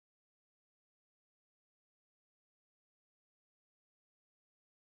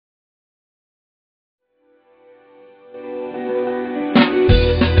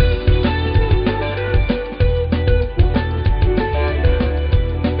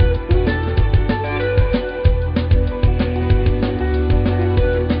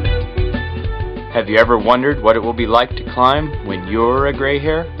you ever wondered what it will be like to climb when you're a gray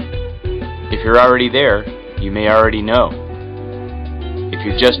hair? If you're already there, you may already know. If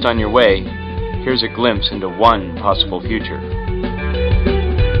you're just on your way, here's a glimpse into one possible future.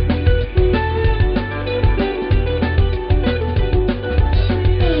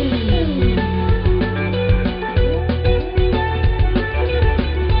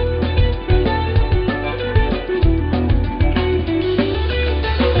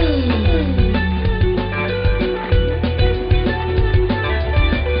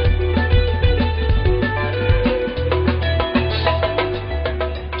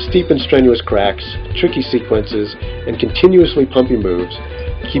 Steep and strenuous cracks, tricky sequences, and continuously pumping moves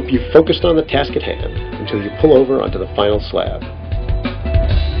keep you focused on the task at hand until you pull over onto the final slab.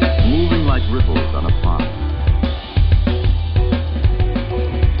 Moving like ripples on a pond.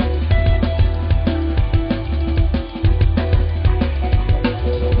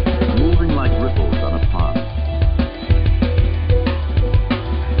 Moving like ripples on a pond.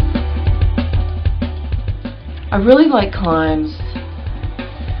 I really like climbs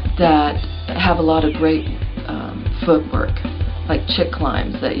that have a lot of great footwork, like chick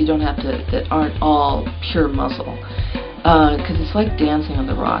climbs that you don't have to, that aren't all pure muscle, because it's like dancing on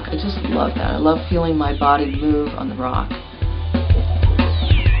the rock. I just love that. I love feeling my body move on the rock.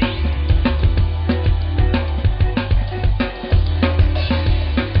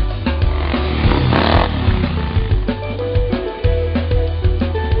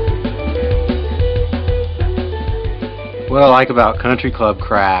 What I like about Country Club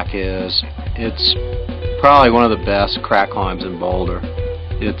Crack is it's probably one of the best crack climbs in Boulder.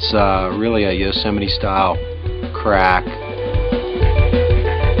 It's really a Yosemite style crack.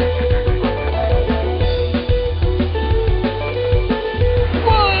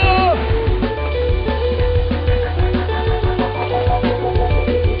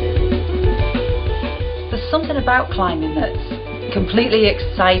 There's something about climbing that's completely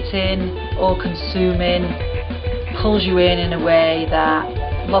exciting, all-consuming, pulls you in a way that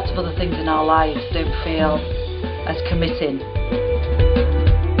lots of other things in our lives don't feel as committing.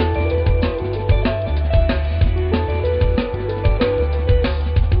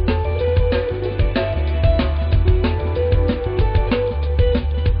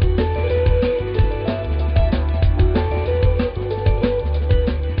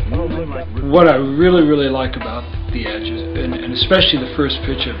 What I really like about the Edge, and especially the first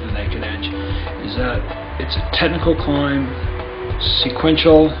pitch of the Naked Edge, is that it's a technical climb,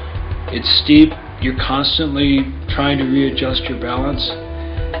 sequential, it's steep, you're constantly trying to readjust your balance,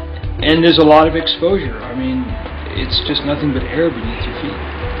 and there's a lot of exposure. I mean, it's just nothing but air beneath your feet.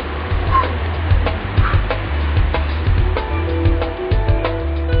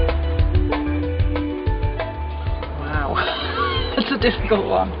 Wow, that's a difficult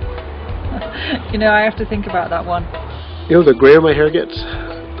one. You know, I have to think about that one. You know, the grayer my hair gets,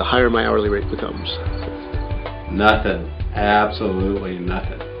 the higher my hourly rate becomes. Nothing. Absolutely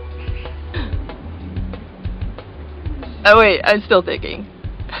nothing. Oh wait, I'm still thinking.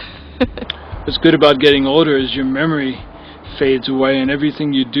 What's good about getting older is your memory fades away and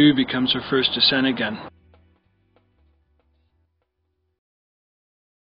everything you do becomes a first descent again.